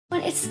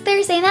everyone, it's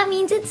Thursday and that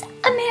means it's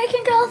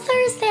American Girl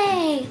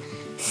Thursday!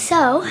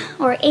 So,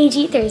 or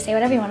AG Thursday,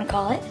 whatever you want to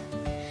call it.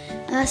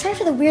 Sorry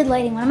for the weird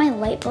lighting, one of my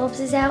light bulbs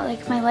is out.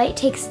 Like my light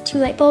takes 2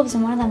 light bulbs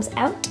and one of them's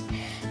out.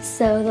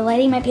 So the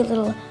lighting might be a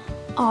little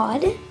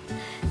odd.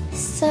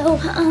 So,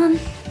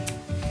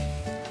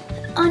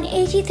 on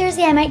AG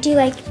Thursday I might do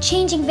like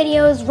changing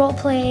videos, role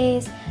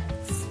plays,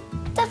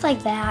 stuff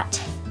like that.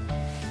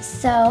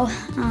 So,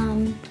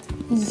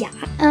 yeah.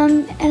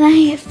 And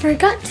I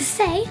forgot to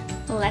say,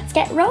 let's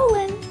get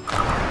rolling.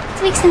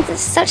 This week, since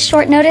it's such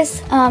short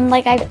notice,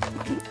 like I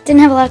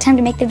didn't have a lot of time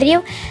to make the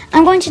video,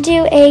 I'm going to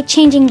do a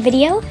changing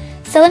video.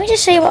 So let me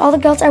just show you what all the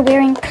girls are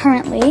wearing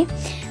currently.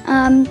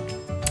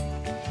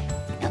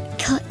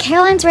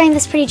 Caroline's wearing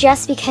this pretty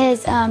dress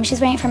because she's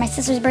wearing it for my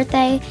sister's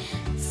birthday.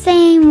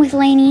 Same with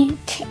Lainey.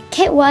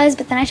 Kit was,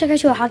 but then I took her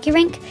to a hockey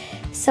rink,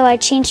 so I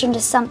changed her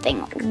into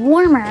something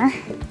warmer.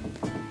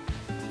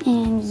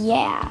 And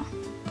yeah.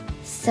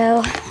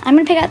 So I'm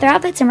going to pick out their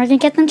outfits and we're going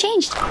to get them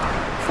changed.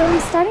 So I'm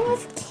starting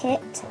with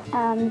Kit.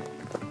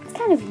 It's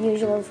kind of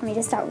usual for me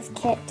to start with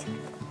Kit.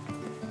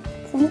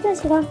 So I'm just going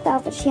to take off the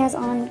outfit she has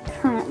on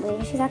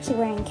currently. She's actually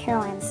wearing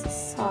Caroline's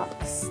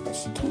socks that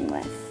she came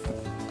with.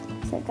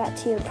 So I've got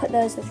to put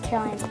those with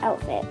Caroline's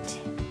outfit.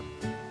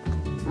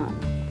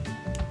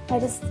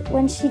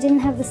 When she didn't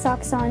have the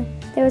socks on,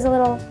 there was a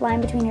little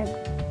line between her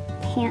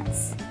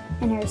pants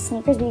and her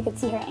sneakers, but you could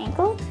see her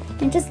ankle.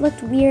 And it just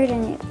looked weird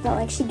and it felt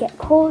like she'd get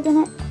cold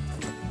in it.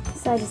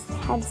 So I just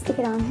had to stick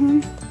it on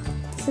her.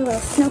 Just a little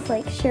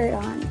snowflake shirt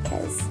on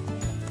because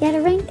you at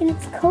a rink and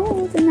it's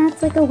cold and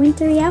that's like a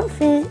wintry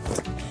outfit.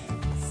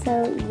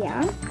 So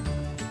yeah.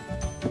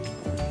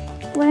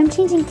 What I'm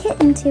changing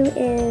Kit into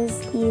is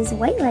these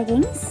white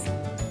leggings.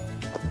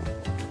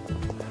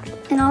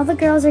 And all the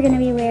girls are going to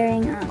be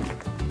wearing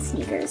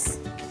sneakers,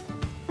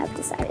 I've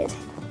decided.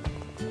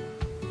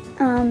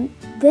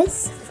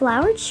 This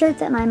flowered shirt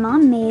that my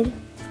mom made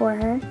for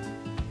her,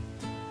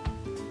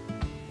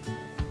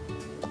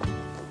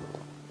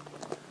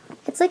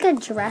 it's like a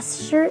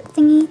dress shirt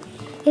thingy.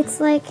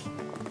 It's like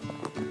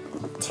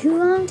too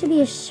long to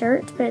be a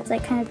shirt, but it's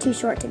like kind of too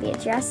short to be a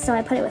dress, so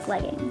I put it with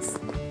leggings.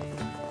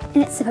 And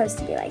it's supposed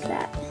to be like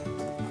that.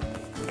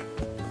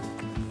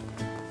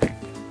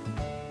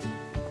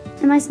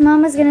 And my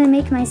mom was gonna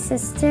make my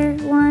sister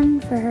one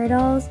for her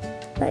dolls,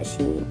 but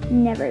she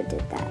never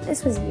did that.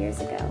 This was years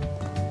ago.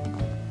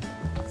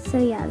 So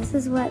yeah, this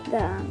is what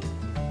the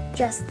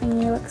dress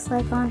thingy looks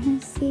like on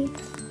her, see?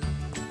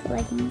 The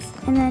leggings.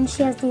 And then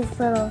she has these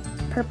little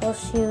purple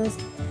shoes.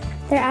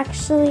 They're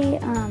actually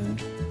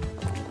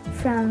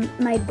from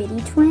my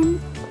Biddy twin,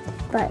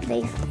 but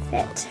they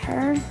fit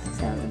her.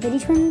 So the Biddy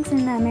twins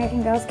and the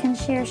American Girls can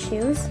share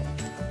shoes.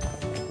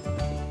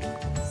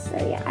 So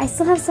yeah, I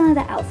still have some of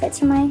the outfits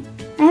from I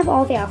have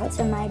all the outfits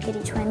from my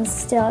Biddy twins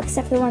still,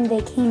 except for the one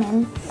they came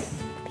in,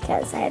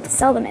 because I had to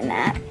sell them in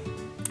that,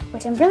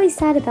 which I'm really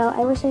sad about.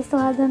 I wish I still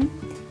had them.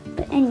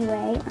 But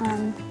anyway,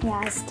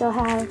 yeah, I still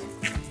have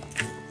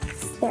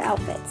their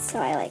outfits, so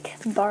I like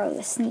borrow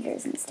the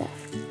sneakers and stuff.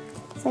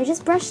 So I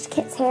just brushed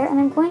Kit's hair, and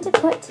I'm going to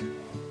put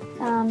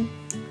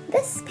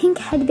this pink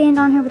headband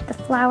on her with the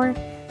flower,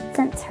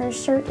 since her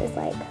shirt is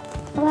like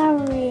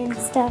flowery and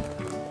stuff.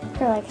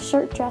 Or like a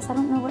shirt dress, I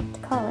don't know what to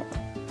call it.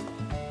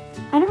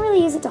 I don't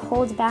really use it to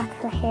hold back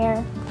her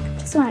hair,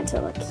 just want it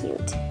to look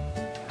cute.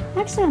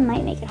 Actually, I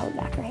might make it hold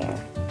back her hair.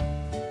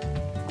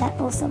 That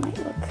also might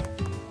look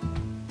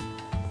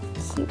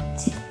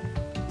cute.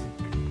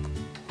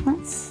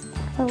 Let's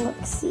have a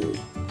look-see.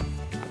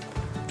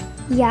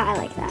 Yeah, I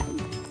like that.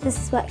 This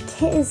is what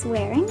Kit is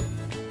wearing.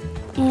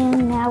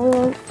 And now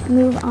we'll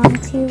move on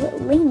to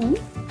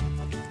Lainey.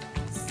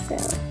 So,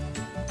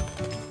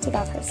 take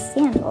off her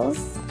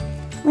sandals.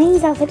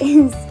 Lainey's outfit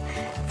is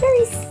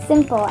very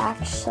simple,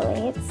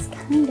 actually. It's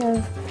kind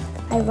of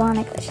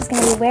ironic that she's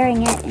going to be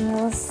wearing it, and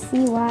you'll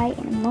see why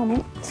in a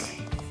moment.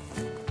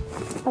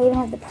 I even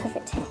have the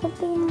perfect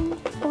headband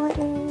for it.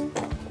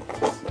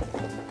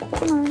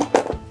 Come on.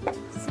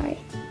 Sorry.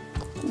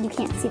 You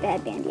can't see the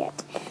headband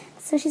yet.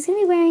 So she's going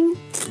to be wearing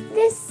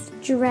this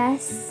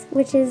dress,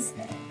 which is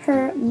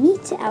her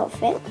meet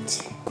outfit.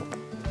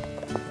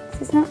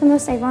 This is not the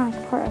most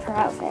ironic part of her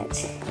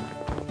outfit.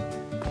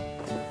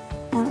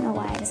 I don't know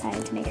why I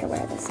decided to make her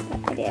wear this,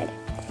 but I did.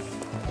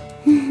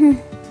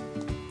 And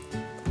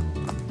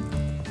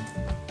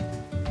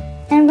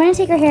I'm going to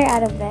take her hair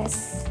out of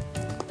this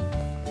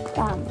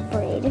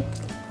braid.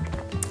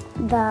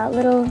 The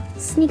little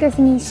sneaker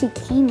thingy she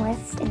came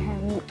with in her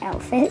meet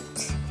outfit.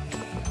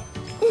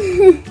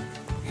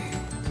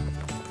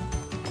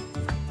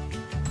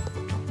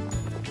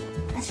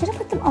 I should have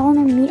put them all in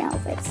their meet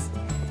outfits.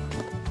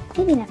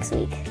 Maybe next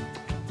week.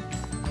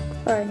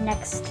 Or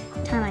next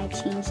time I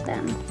change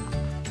them.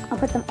 I'll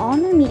put them all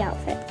in their meet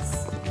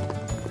outfits.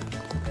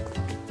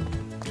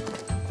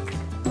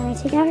 I'm going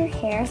to take out her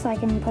hair so I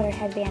can put her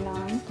headband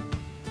on.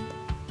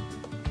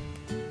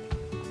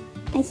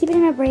 I keep it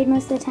in a braid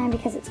most of the time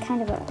because it's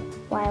kind of a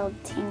wild,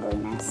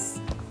 tangly mess.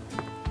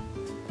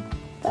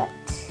 But,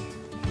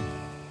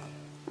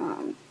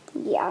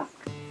 yeah.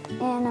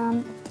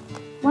 And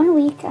one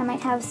week I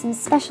might have some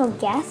special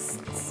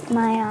guests.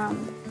 My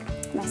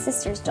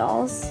sister's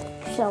dolls.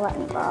 She'll let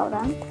me borrow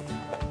them.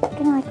 I'm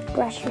gonna like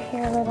brush her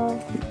hair a little.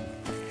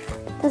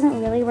 Doesn't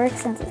really work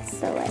since it's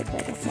so like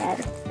I said,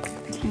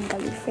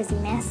 tangly frizzy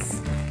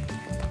mess.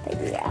 But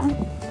yeah,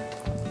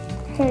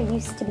 her hair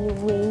used to be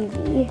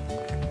wavy.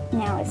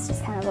 Now it's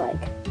just kind of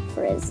like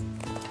frizz.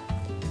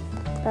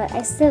 But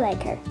I still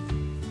like her.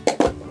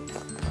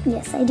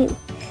 Yes, I do.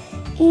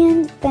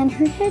 And then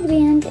her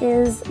headband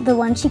is the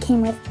one she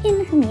came with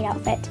in her meat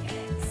outfit.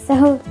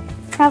 So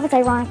her outfit's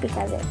ironic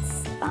because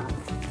it's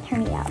her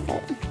meat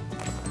outfit.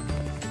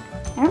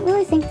 I don't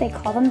really think they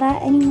call them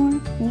that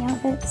anymore, meat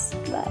outfits,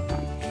 but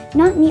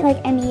not meat like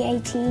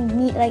M-E-A-T,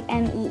 meat like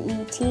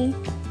M-E-E-T,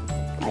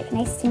 like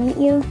nice to meet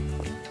you.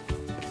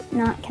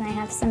 Not can I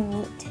have some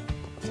meat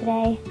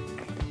today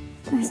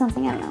or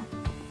something, I don't know.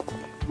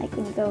 Like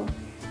when you go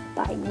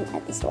buy meat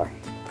at the store.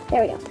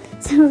 There we go.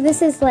 So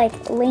this is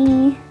like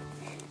Lainey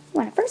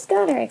when I first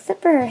got her,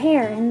 except for her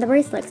hair and the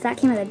bracelets. That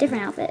came with a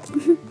different outfit.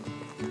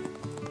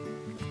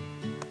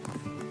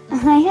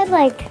 I had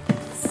like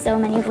so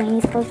many of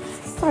Lainey's clothes.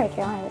 Sorry,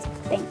 Caroline, I just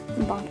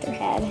bonked her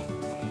head.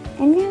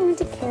 And now we're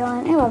to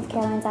Caroline. I love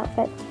Caroline's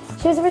outfit.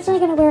 She was originally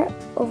going to wear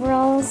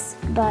overalls,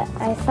 but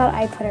I thought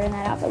I put her in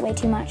that outfit way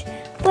too much.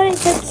 But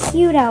it's a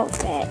cute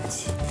outfit,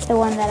 the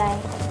one that I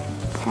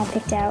had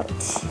picked out.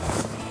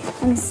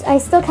 And I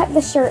still kept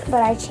the shirt,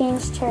 but I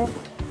changed her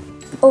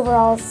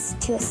overalls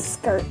to a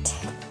skirt.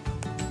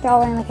 They're all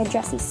wearing like a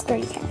dressy,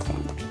 skirty kind of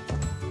thing.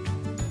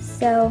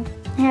 So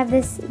I have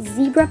this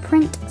zebra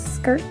print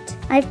skirt.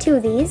 I have two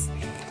of these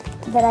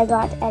that I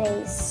got at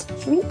a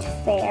street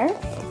fair.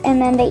 And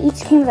then they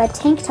each came with a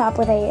tank top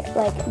with a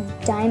like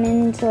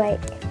diamond, like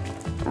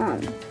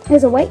it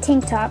was a white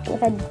tank top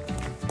with a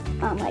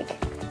like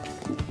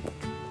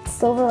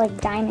silver like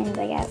diamonds,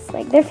 I guess.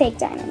 Like they're fake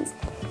diamonds.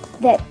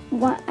 That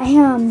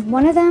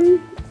one of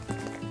them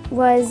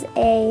was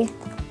a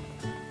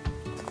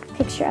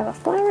picture of a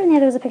flower and the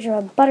other was a picture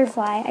of a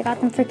butterfly. I got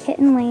them for Kit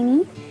and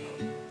Lainey.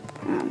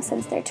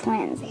 Since they're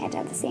twins, they had to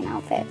have the same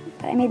outfit,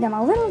 but I made them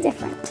a little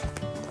different.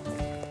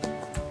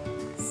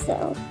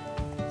 So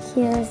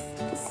here's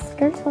the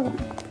skirt. Hold on,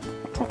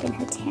 tuck in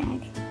her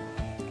tag.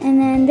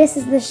 And then this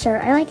is the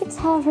shirt. I like it to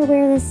have her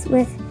wear this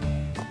with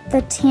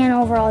the tan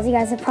overalls. You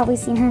guys have probably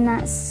seen her in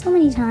that so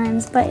many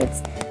times, but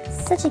it's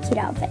such a cute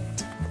outfit.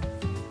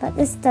 But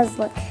this does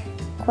look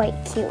quite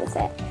cute with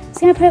it. I was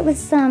gonna put it with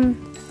some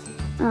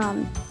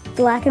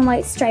black and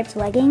white striped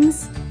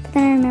leggings, but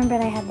then I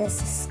remembered I had this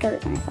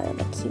skirt and I thought it would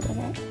look cute with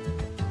it.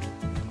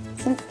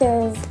 Since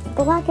there's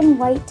black and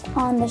white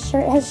on the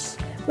shirt, it has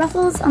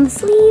ruffles on the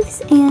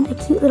sleeves and a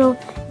cute little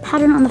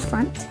pattern on the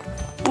front.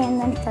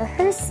 And then for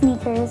her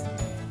sneakers,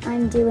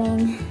 I'm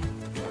doing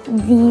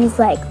these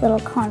like little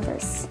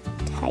Converse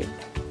type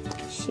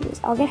shoes.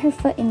 I'll get her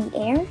foot in the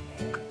air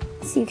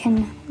so you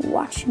can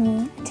watch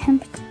me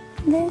attempt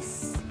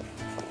this.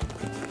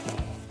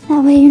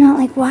 That way you're not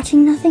like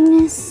watching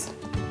nothingness.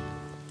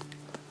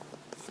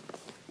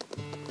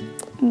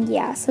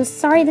 Yeah, so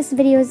sorry this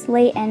video is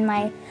late and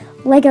my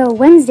Lego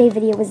Wednesday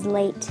video was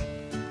late.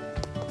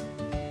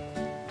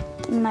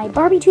 My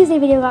Barbie Tuesday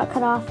video got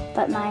cut off,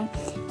 but my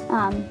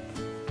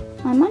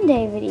my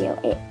Monday video,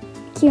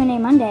 Q&A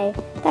Monday,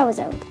 that was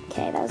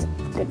okay. That was a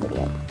good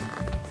video.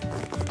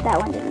 That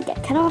one didn't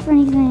get cut off or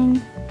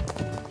anything,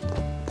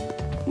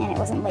 and it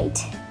wasn't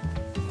late.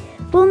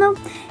 Well, no,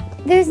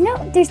 there's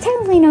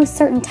technically no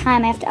certain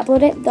time I have to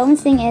upload it. The only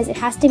thing is it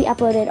has to be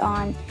uploaded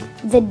on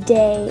the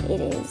day it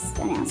is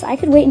announced. I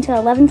could wait until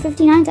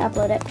 11:59 to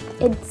upload it.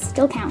 It'd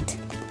still count.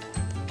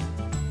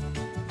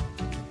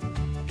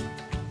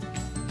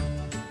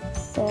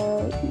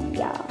 So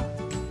yeah,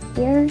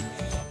 here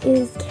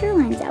is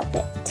Caroline's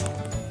outfit.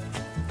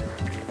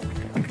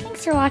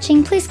 Thanks for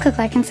watching. Please click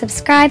like and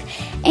subscribe,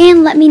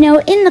 and let me know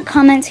in the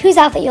comments whose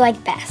outfit you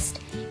like best.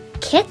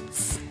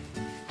 Kit's,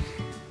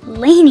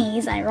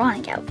 Lainey's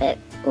ironic outfit,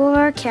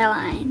 or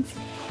Caroline's.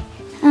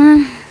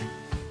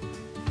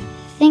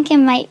 I think it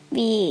might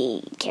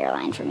be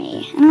Caroline for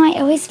me. I don't know,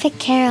 I always pick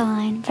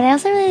Caroline, but I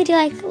also really do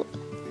like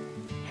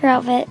her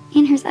outfit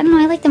and hers. I don't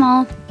know, I like them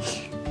all.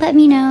 Let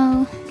me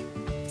know.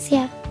 See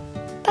ya.